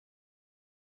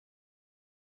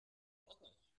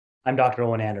I'm Dr.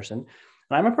 Owen Anderson, and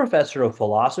I'm a professor of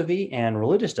philosophy and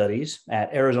religious studies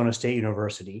at Arizona State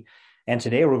University. And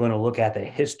today we're going to look at the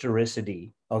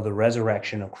historicity of the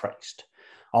resurrection of Christ.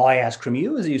 All I ask from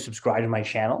you is that you subscribe to my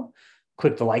channel,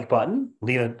 click the like button,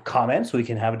 leave a comment so we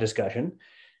can have a discussion.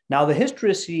 Now, the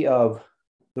historicity of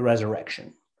the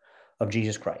resurrection of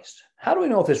Jesus Christ. How do we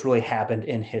know if this really happened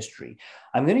in history?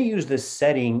 I'm going to use the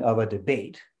setting of a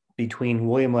debate between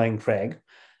William Lane Craig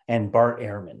and Bart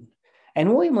Ehrman.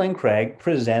 And William Lane Craig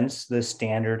presents the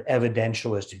standard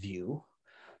evidentialist view,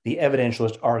 the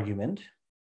evidentialist argument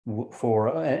for,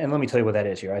 and let me tell you what that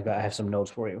is here. I have some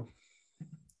notes for you.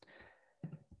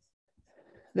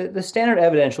 The standard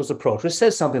evidentialist approach, which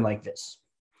says something like this: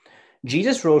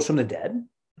 Jesus rose from the dead,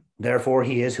 therefore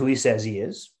he is who he says he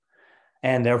is,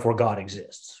 and therefore God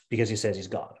exists because he says he's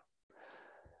God.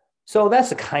 So that's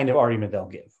the kind of argument they'll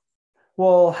give.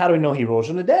 Well, how do we know he rose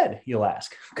from the dead, you'll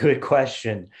ask? Good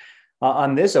question.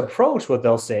 On this approach, what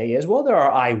they'll say is, well, there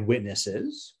are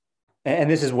eyewitnesses, and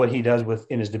this is what he does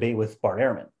in his debate with Bart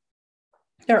Ehrman.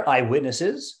 There are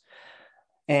eyewitnesses,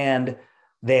 and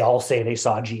they all say they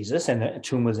saw Jesus and the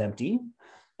tomb was empty.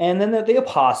 And then the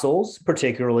apostles,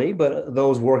 particularly, but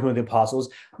those working with the apostles,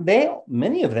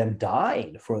 many of them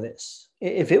died for this.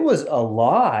 If it was a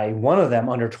lie, one of them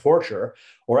under torture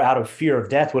or out of fear of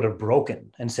death would have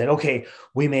broken and said, okay,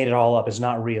 we made it all up. It's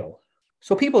not real.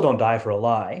 So people don't die for a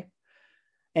lie.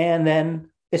 And then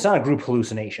it's not a group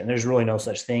hallucination. There's really no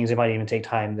such things. They might even take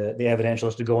time, the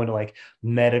evidentialists, to go into like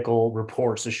medical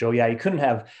reports to show, you couldn't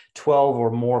have 12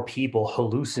 or more people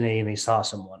hallucinating they saw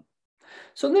someone.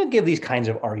 So they'll give these kinds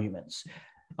of arguments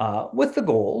with the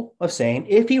goal of saying,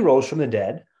 if he rose from the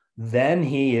dead, then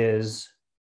he is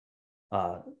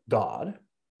God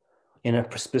in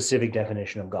a specific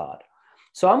definition of God.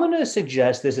 So I'm going to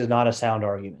suggest this is not a sound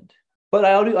argument, but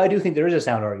I do think there is a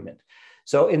sound argument.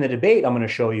 So in the debate, I'm going to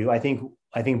show you, I think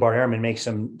Bart Ehrman makes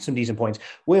some decent points.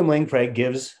 William Lane Craig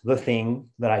gives the thing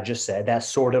that I just said, that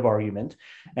sort of argument.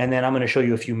 And then I'm going to show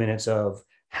you a few minutes of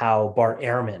how Bart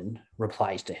Ehrman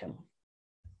replies to him.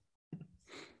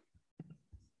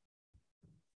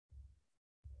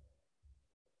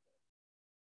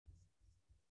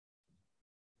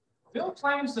 Bill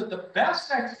claims that the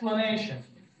best explanation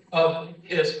of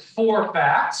his four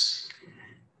facts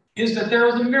is that there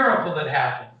was a miracle that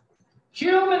happened.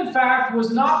 Hume, in fact,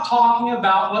 was not talking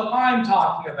about what I'm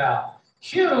talking about.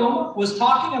 Hume was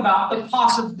talking about the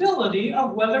possibility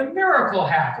of whether a miracle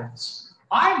happens.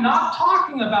 I'm not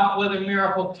talking about whether a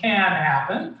miracle can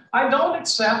happen. I don't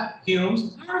accept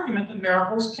Hume's argument that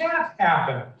miracles can't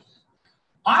happen.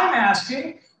 I'm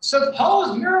asking,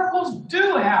 suppose miracles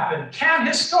do happen. Can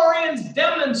historians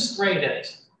demonstrate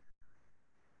it?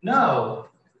 No,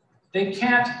 they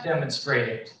can't demonstrate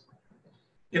it.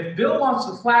 If Bill wants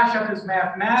to flash up his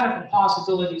mathematical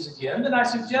possibilities again, then I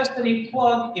suggest that he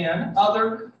plug in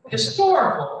other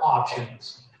historical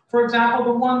options. For example,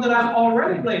 the one that I've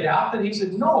already laid out that he's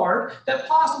ignored, that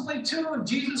possibly two of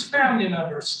Jesus' family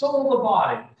members stole the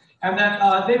body and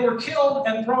that they were killed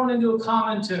and thrown into a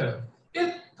common tomb.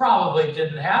 It probably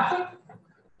didn't happen,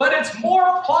 but it's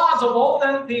more plausible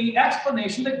than the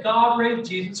explanation that God raised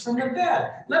Jesus from the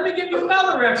dead. Let me give you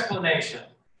another explanation,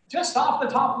 just off the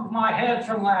top of my head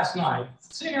from last night,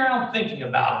 sitting around thinking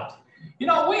about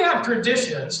it. We have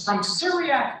traditions from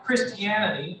Syriac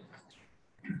Christianity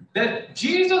that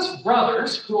Jesus'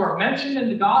 brothers, who are mentioned in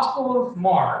the Gospel of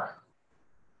Mark,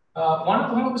 one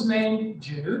of whom was named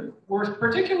Jude, were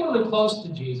particularly close to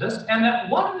Jesus, and that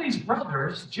one of these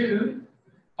brothers, Jude,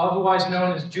 otherwise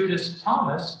known as Judas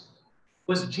Thomas,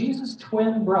 was Jesus'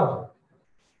 twin brother.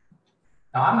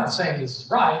 Now, I'm not saying this is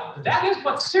right, but that is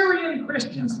what Syrian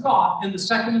Christians thought in the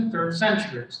 2nd and 3rd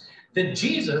centuries, that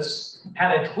Jesus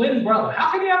had a twin brother.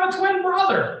 How could he have a twin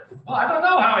brother? Well, I don't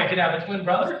know how he could have a twin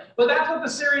brother, but that's what the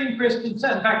Syrian Christians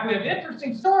said. In fact, we have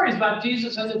interesting stories about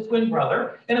Jesus and his twin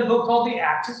brother in a book called The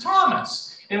Acts of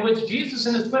Thomas, in which Jesus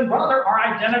and his twin brother are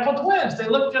identical twins. They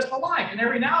look just alike. And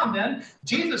every now and then,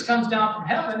 Jesus comes down from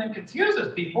heaven and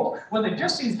confuses people. When they've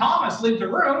just seen Thomas leave the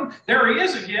room, there he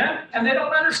is again, and they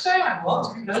don't understand. Well,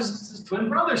 it's because it's his twin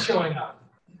brother showing up.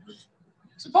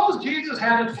 Suppose Jesus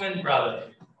had a twin brother.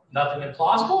 Nothing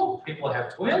implausible. People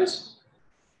have twins.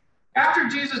 After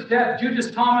Jesus' death, Judas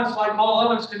Thomas, like all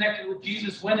others connected with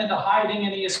Jesus, went into hiding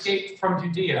and he escaped from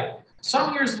Judea.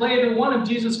 Some years later, one of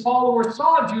Jesus' followers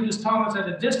saw Judas Thomas at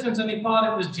a distance and he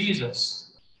thought it was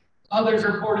Jesus. Others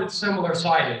reported similar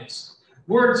sightings.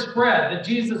 Word spread that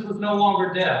Jesus was no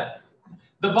longer dead.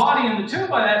 The body in the tomb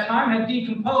by that time had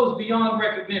decomposed beyond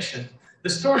recognition. The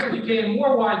story became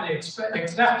more widely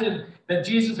accepted that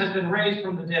Jesus had been raised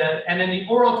from the dead, and in the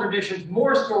oral traditions,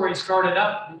 more stories started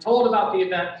up and told about the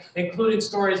event, including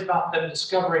stories about them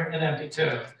discovering an empty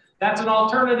tomb. That's an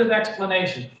alternative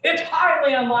explanation. It's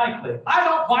highly unlikely. I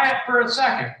don't buy it for a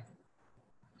second.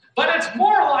 But it's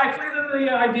more likely than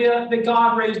the idea that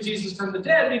God raised Jesus from the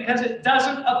dead because it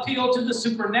doesn't appeal to the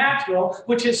supernatural,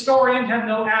 which historians have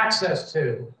no access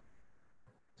to.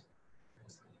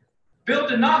 Bill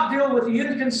did not deal with the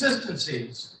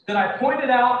inconsistencies that I pointed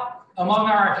out among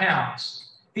our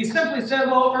accounts. He simply said,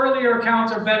 well, earlier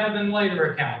accounts are better than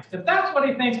later accounts. If that's what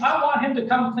he thinks, I want him to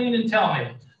come clean and tell me.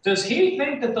 Does he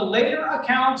think that the later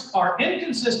accounts are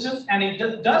inconsistent,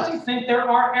 and does he think there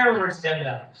are errors in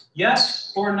them?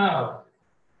 Yes or no?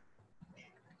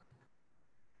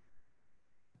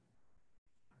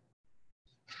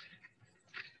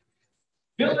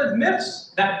 Bill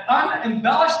admits that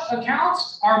unembellished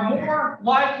accounts are more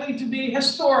likely to be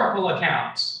historical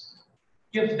accounts.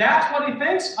 If that's what he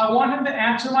thinks, I want him to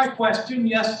answer my question,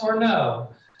 yes or no.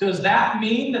 Does that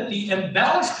mean that the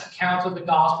embellished accounts of the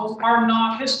Gospels are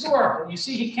not historical? You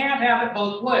see, he can't have it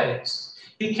both ways.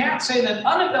 He can't say that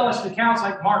unembellished accounts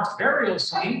like Mark's burial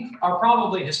scene are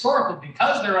probably historical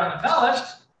because they're unembellished,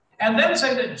 and then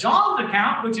say that John's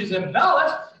account, which is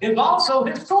embellished, is also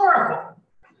historical.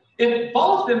 If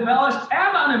both embellished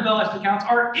and unembellished accounts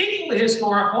are equally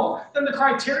historical, then the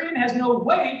criterion has no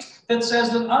weight that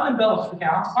says that unembellished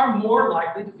accounts are more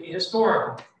likely to be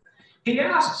historical. He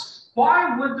asks,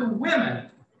 why would the women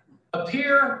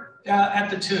appear at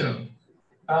the tomb?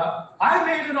 I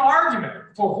made an argument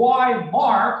for why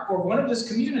Mark, or one of this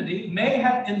community, may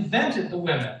have invented the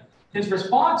women. His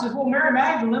response is, well, Mary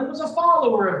Magdalene was a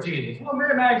follower of Jesus. Well,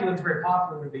 Mary Magdalene's very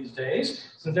popular these days,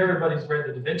 since everybody's read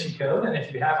the Da Vinci Code, and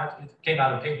if you haven't, it came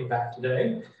out in paperback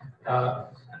today. For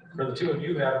the two of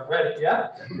you who haven't read it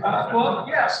yet. Well,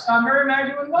 yes, Mary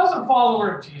Magdalene was a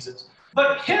follower of Jesus.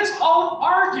 But his own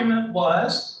argument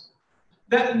was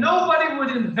that nobody would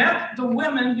invent the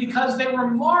women because they were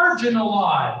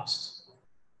marginalized.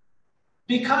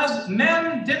 Because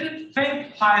men didn't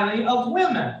think highly of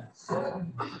women.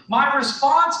 My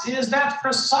response is that's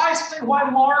precisely why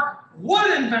Mark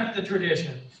would invent the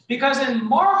tradition. Because in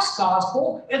Mark's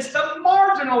gospel, it's the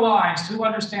marginalized who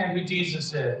understand who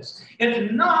Jesus is.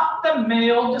 It's not the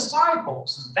male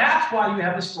disciples. That's why you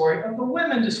have the story of the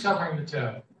women discovering the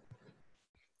tomb.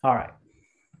 All right.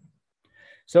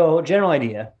 So general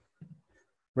idea,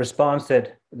 response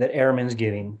that Ehrman's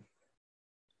giving,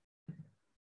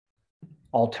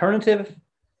 alternative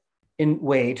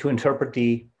way to interpret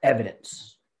the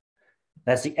evidence.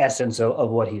 That's the essence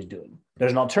of what he's doing.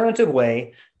 There's an alternative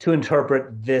way to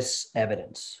interpret this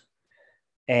evidence.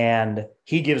 And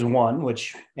he gives one,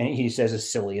 which and he says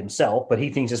is silly himself, but he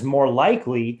thinks is more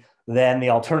likely than the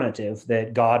alternative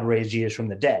that God raised Jesus from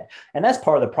the dead. And that's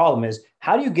part of the problem is,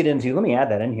 how do you get into, let me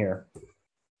add that in here,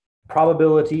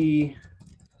 probability,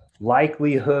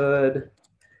 likelihood,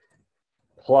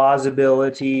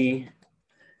 plausibility.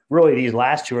 Really, these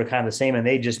last two are kind of the same, and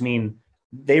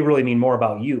they really mean more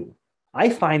about you. I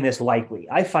find this likely.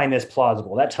 I find this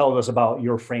plausible. That tells us about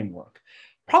your framework.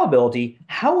 Probability,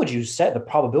 how would you set the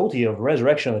probability of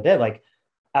resurrection of the dead? Like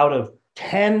out of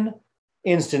 10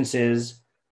 instances,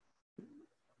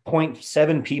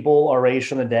 0.7 people are raised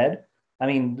from the dead. I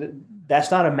mean, that's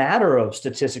not a matter of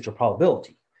statistics or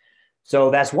probability.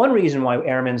 So that's one reason why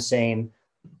Ehrman's saying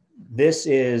this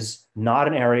is not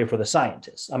an area for the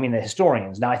scientists. I mean, the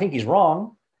historians. Now, I think he's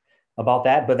wrong about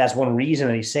that, but that's one reason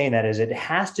that he's saying that is it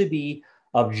has to be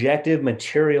objective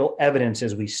material evidence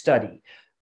as we study.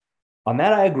 On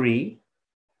that, I agree.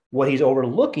 What he's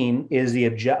overlooking is the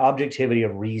objectivity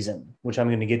of reason, which I'm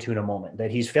going to get to in a moment,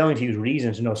 that he's failing to use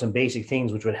reason to know some basic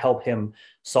things which would help him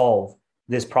solve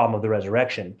this problem of the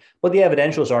resurrection. But the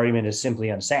evidentialist argument is simply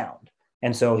unsound.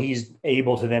 And so he's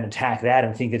able to then attack that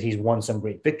and think that he's won some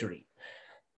great victory.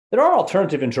 There are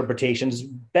alternative interpretations,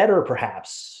 better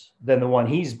perhaps than the one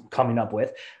he's coming up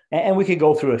with. And we could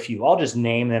go through a few. I'll just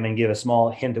name them and give a small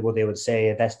hint of what they would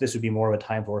say. This would be more of a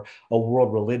time for a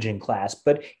world religion class.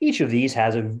 But each of these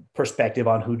has a perspective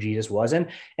on who Jesus was. And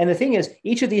the thing is,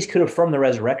 each of these could affirm the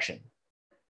resurrection.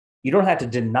 You don't have to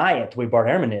deny it the way Bart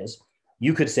Ehrman is.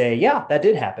 You could say, yeah, that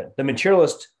did happen. The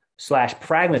materialist /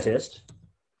 pragmatist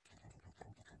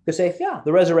could say, yeah,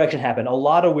 the resurrection happened. A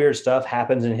lot of weird stuff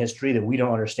happens in history that we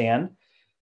don't understand.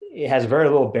 It has very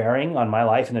little bearing on my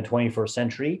life in the 21st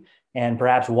century. And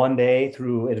perhaps one day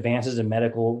through advances in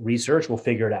medical research, we'll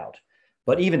figure it out.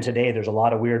 But even today, there's a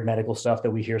lot of weird medical stuff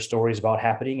that we hear stories about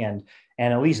happening. And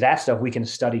at least that stuff we can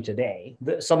study today.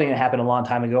 Something that happened a long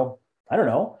time ago, I don't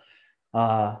know.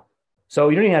 So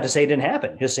you don't even have to say it didn't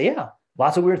happen. Just say, yeah,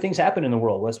 lots of weird things happen in the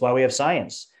world. That's why we have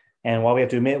science. And while we have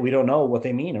to admit we don't know what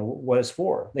they mean or what it's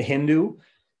for, the Hindu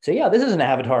say, yeah, this is an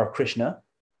avatar of Krishna,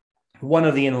 one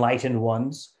of the enlightened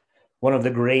ones, one of the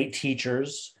great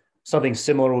teachers. Something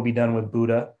similar will be done with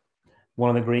Buddha, one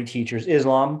of the great teachers.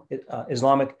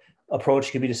 Islamic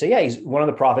approach could be to say, yeah, he's one of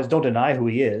the prophets. Don't deny who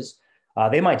he is.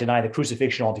 They might deny the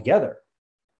crucifixion altogether.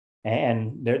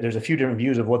 And there's a few different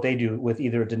views of what they do with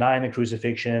either denying the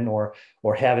crucifixion or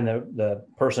having the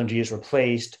person of Jesus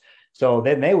replaced. So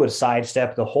then they would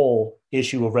sidestep the whole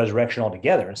issue of resurrection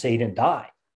altogether and say he didn't die.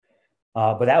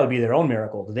 But that would be their own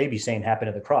miracle that they'd be saying happened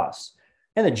at the cross.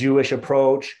 And the Jewish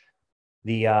approach,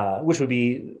 which would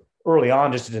be early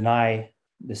on just to deny,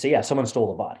 to say, yeah, someone stole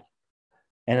the body.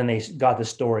 And then they got the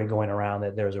story going around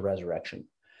that there's a resurrection.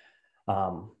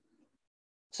 But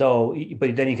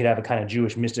then you could have a kind of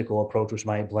Jewish mystical approach, which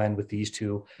might blend with these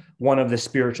two. One of the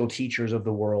spiritual teachers of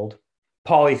the world.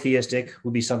 Polytheistic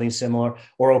would be something similar,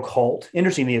 or occult.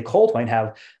 Interesting, the occult might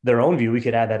have their own view. We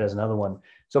could add that as another one.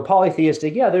 So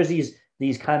polytheistic, yeah, there's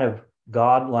these kind of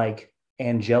godlike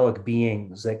angelic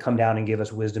beings that come down and give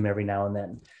us wisdom every now and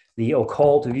then. The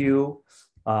occult view,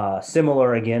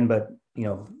 similar again, but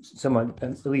somewhat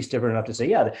at least different enough to say,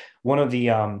 yeah, one of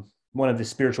the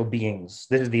spiritual beings.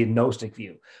 This is the Gnostic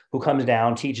view, who comes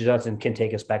down, teaches us, and can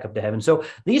take us back up to heaven. So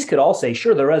these could all say,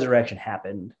 sure, the resurrection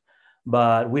happened,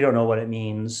 but we don't know what it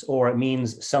means, or it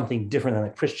means something different than the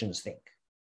Christians think.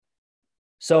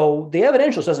 So the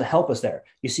evidentialist doesn't help us there.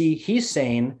 You see, he's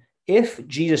saying if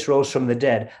Jesus rose from the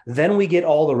dead, then we get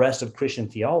all the rest of Christian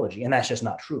theology, and that's just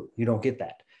not true. You don't get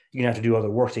that. You're gonna have to do other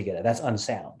work to get it. That's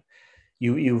unsound.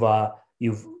 You've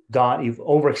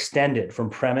overextended from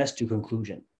premise to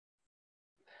conclusion.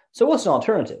 So what's an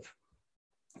alternative?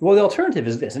 Well, the alternative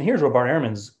is this, and here's where Bart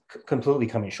Ehrman's completely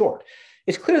coming short.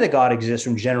 It's clear that God exists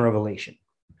from general revelation.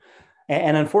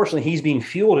 And unfortunately, he's being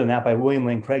fueled in that by William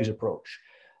Lane Craig's approach.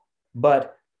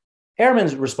 But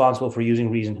Ehrman's responsible for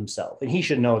using reason himself, and he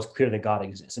should know it's clear that God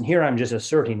exists. And here I'm just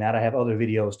asserting that. I have other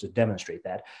videos to demonstrate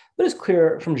that. But it's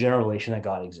clear from general revelation that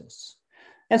God exists.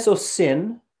 And so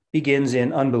sin begins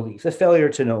in unbelief, the failure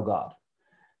to know God.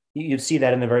 You'd see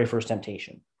that in the very first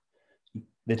temptation.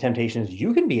 The temptation is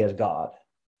you can be as God,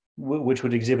 which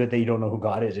would exhibit that you don't know who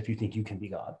God is if you think you can be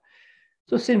God.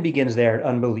 So sin begins there,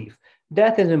 unbelief.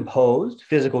 Death is imposed,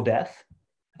 physical death,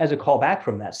 as a callback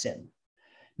from that sin.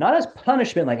 Not as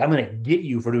punishment, like I'm going to get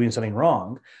you for doing something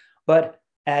wrong, but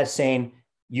as saying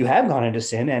you have gone into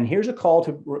sin and here's a call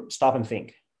to stop and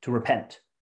think, to repent.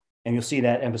 And you'll see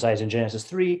that emphasized in Genesis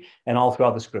 3 and all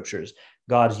throughout the scriptures,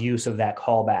 God's use of that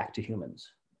callback to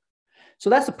humans. So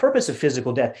that's the purpose of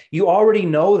physical death. You already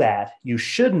know that. You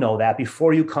should know that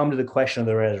before you come to the question of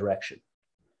the resurrection.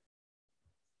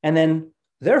 And then,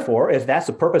 therefore, if that's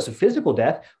the purpose of physical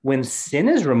death, when sin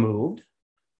is removed,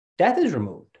 death is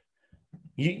removed.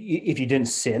 If you didn't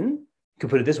sin, you could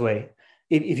put it this way,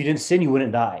 if you didn't sin, you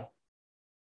wouldn't die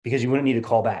because you wouldn't need to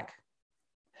call back.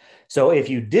 So if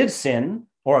you did sin,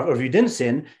 or if you didn't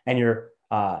sin and you're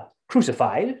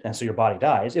crucified, and so your body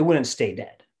dies, it wouldn't stay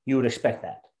dead. You would expect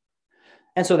that.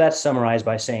 And so that's summarized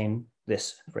by saying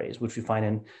this phrase, which we find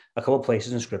in a couple of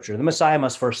places in Scripture. The Messiah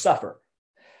must first suffer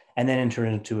and then enter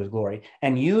into his glory.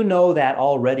 And you know that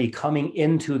already coming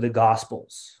into the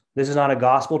Gospels. This is not a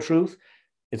gospel truth.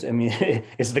 It's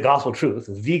the gospel truth,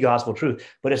 the gospel truth,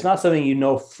 but it's not something you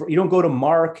know. You don't go to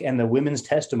Mark and the women's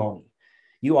testimony.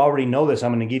 You already know this.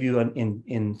 I'm going to give you in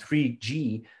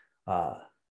 3G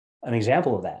an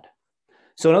example of that.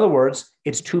 So in other words,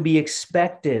 it's to be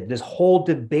expected. This whole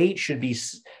debate should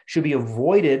be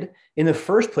avoided in the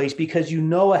first place because you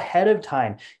know ahead of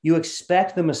time, you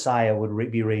expect the Messiah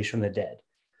would be raised from the dead.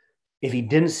 If he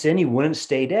didn't sin, he wouldn't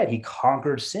stay dead. He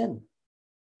conquered sin.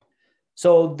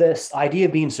 So this idea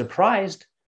of being surprised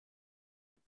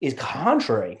is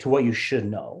contrary to what you should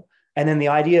know. And then the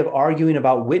idea of arguing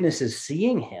about witnesses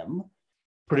seeing him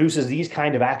produces these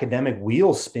kind of academic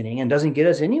wheels spinning and doesn't get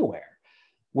us anywhere,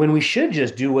 when we should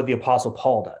just do what the Apostle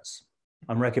Paul does.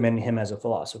 I'm recommending him as a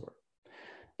philosopher.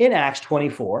 In Acts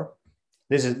 24,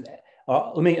 this is,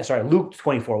 Luke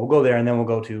 24. We'll go there and then we'll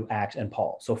go to Acts and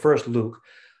Paul. So first, Luke.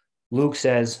 Luke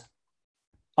says,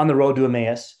 on the road to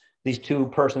Emmaus, these two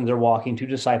persons are walking, two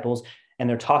disciples, and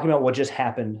they're talking about what just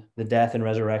happened, the death and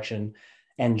resurrection.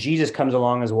 And Jesus comes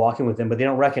along as walking with them, but they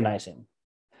don't recognize him.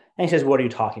 And he says, what are you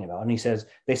talking about? And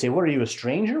they say, what, are you a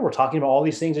stranger? We're talking about all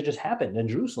these things that just happened in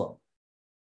Jerusalem.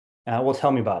 Well,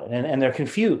 tell me about it. And they're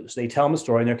confused. They tell him the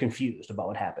story and they're confused about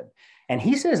what happened. And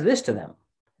he says this to them,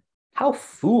 how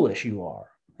foolish you are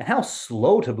and how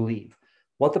slow to believe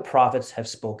what the prophets have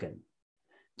spoken.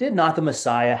 Did not the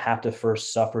Messiah have to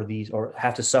first suffer these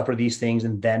things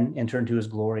and then enter into his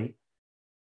glory?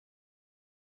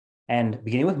 And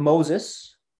beginning with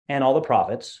Moses and all the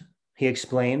prophets, he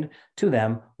explained to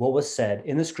them what was said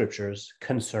in the scriptures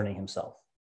concerning himself.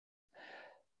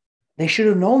 They should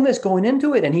have known this going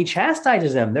into it, and he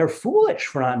chastises them. They're foolish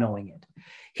for not knowing it.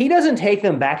 He doesn't take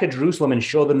them back to Jerusalem and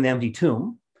show them the empty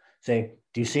tomb. Say,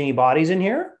 do you see any bodies in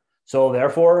here? So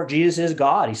therefore, Jesus is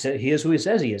God. He said he is who he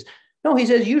says he is. No, he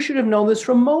says you should have known this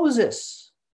from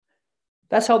Moses.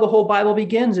 That's how the whole Bible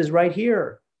begins, is right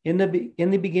here. In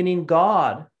the beginning,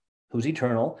 God, who's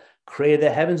eternal, created the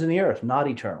heavens and the earth, not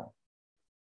eternal.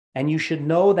 And you should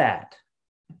know that.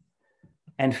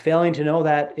 And failing to know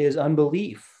that is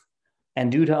unbelief.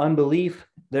 And due to unbelief,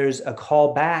 there's a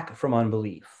call back from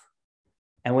unbelief.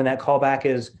 And when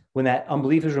that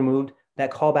unbelief is removed,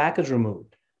 that call back is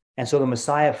removed. And so the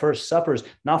Messiah first suffers,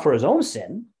 not for his own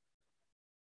sin,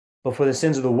 but for the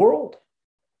sins of the world.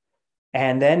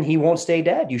 And then he won't stay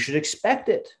dead. You should expect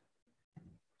it.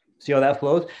 See how that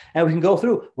flows? And we can go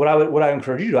through what I would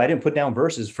encourage you to do. I didn't put down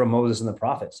verses from Moses and the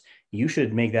prophets. You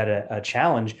should make that a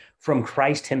challenge from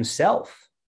Christ himself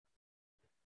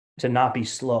to not be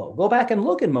slow. Go back and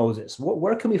look at Moses.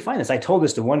 Where can we find this? I told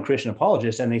this to one Christian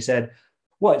apologist, and they said,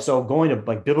 what? So going to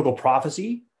like biblical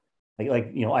prophecy,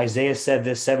 like Isaiah said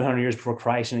this 700 years before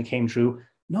Christ and it came true.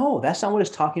 No, that's not what it's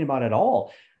talking about at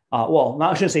all.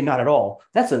 I shouldn't say not at all.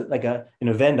 That's in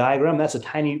a Venn diagram. That's a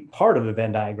tiny part of the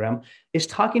Venn diagram. It's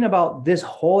talking about this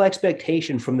whole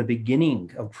expectation from the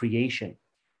beginning of creation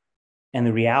and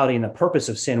the reality and the purpose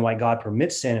of sin, why God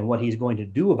permits sin and what he's going to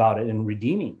do about it in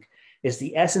redeeming. It's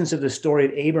the essence of the story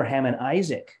of Abraham and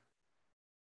Isaac.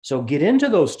 So get into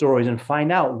those stories and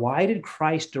find out, why did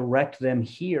Christ direct them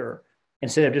here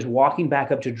instead of just walking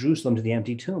back up to Jerusalem to the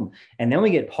empty tomb? And then we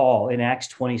get Paul in Acts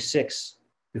 26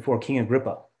 before King Agrippa.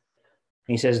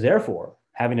 And he says, therefore,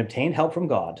 having obtained help from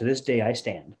God, to this day I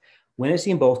stand,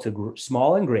 witnessing both to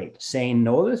small and great, saying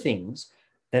no other things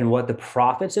than what the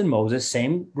prophets and Moses,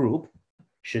 same group,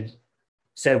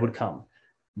 said would come,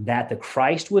 that the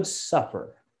Christ would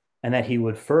suffer, and that he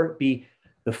would be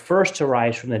the first to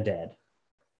rise from the dead,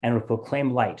 and would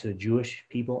proclaim light to the Jewish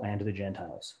people and to the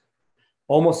Gentiles.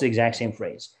 Almost the exact same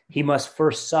phrase. He must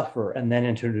first suffer and then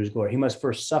enter into his glory. He must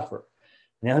first suffer,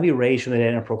 and then he'll be raised from the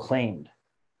dead and proclaim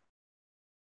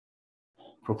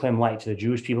light to the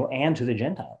Jewish people and to the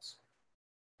Gentiles.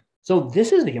 So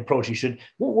this is the approach you should.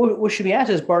 What should be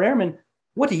asked is, Bart Ehrman,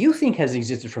 what do you think has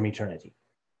existed from eternity?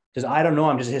 Because I don't know,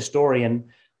 I'm just a historian.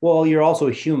 Well, you're also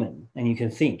a human, and you can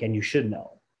think, and you should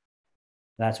know.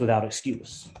 That's without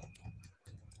excuse.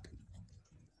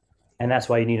 And that's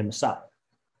why you need a Messiah.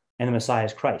 And the Messiah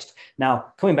is Christ.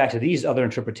 Now, coming back to these other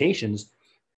interpretations,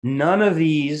 none of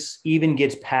these even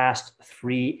gets past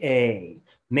 3a.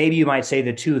 Maybe you might say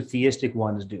the two theistic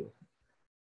ones do.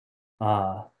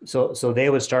 So they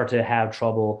would start to have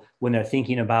trouble when they're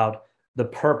thinking about the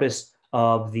purpose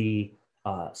of the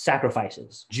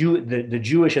sacrifices. The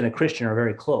Jewish and the Christian are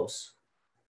very close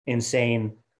in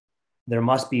saying there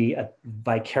must be a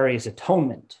vicarious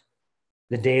atonement,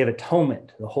 the Day of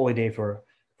Atonement, the holy day for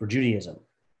Judaism.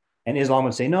 And Islam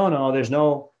would say, no, there's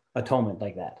no atonement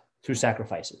like that through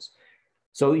sacrifices.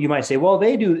 So you might say, well,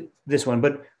 they do this one,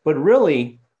 but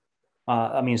really,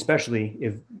 especially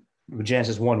if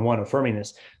Genesis 1:1 affirming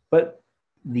this, but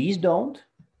these don't,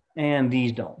 and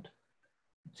these don't.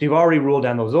 So you've already ruled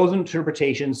down those. Those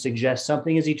interpretations suggest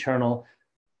something is eternal,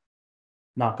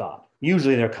 not God.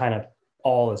 Usually they're kind of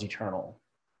all is eternal.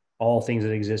 All things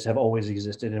that exist have always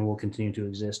existed and will continue to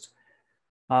exist.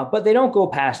 But they don't go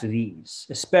past these,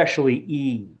 especially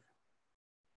Eve.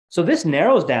 So this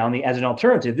narrows down as an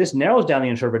alternative, this narrows down the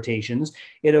interpretations.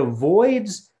 It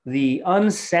avoids the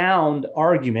unsound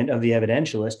argument of the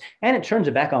evidentialist, and it turns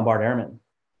it back on Bart Ehrman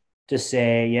to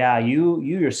say, yeah, you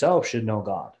yourself should know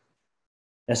God.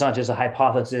 That's not just a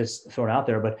hypothesis thrown out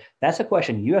there, but that's a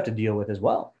question you have to deal with as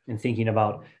well in thinking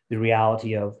about the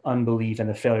reality of unbelief and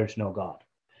the failure to know God.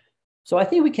 So I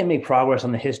think we can make progress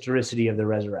on the historicity of the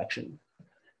resurrection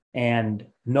and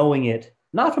knowing it,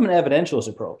 not from an evidentialist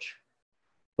approach,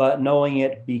 but knowing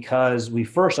it because we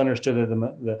first understood that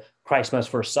the Christ must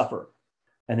first suffer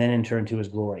and then enter into his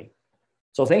glory.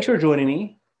 So thanks for joining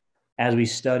me as we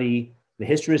study the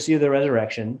historicity of the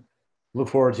resurrection. Look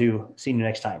forward to seeing you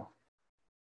next time.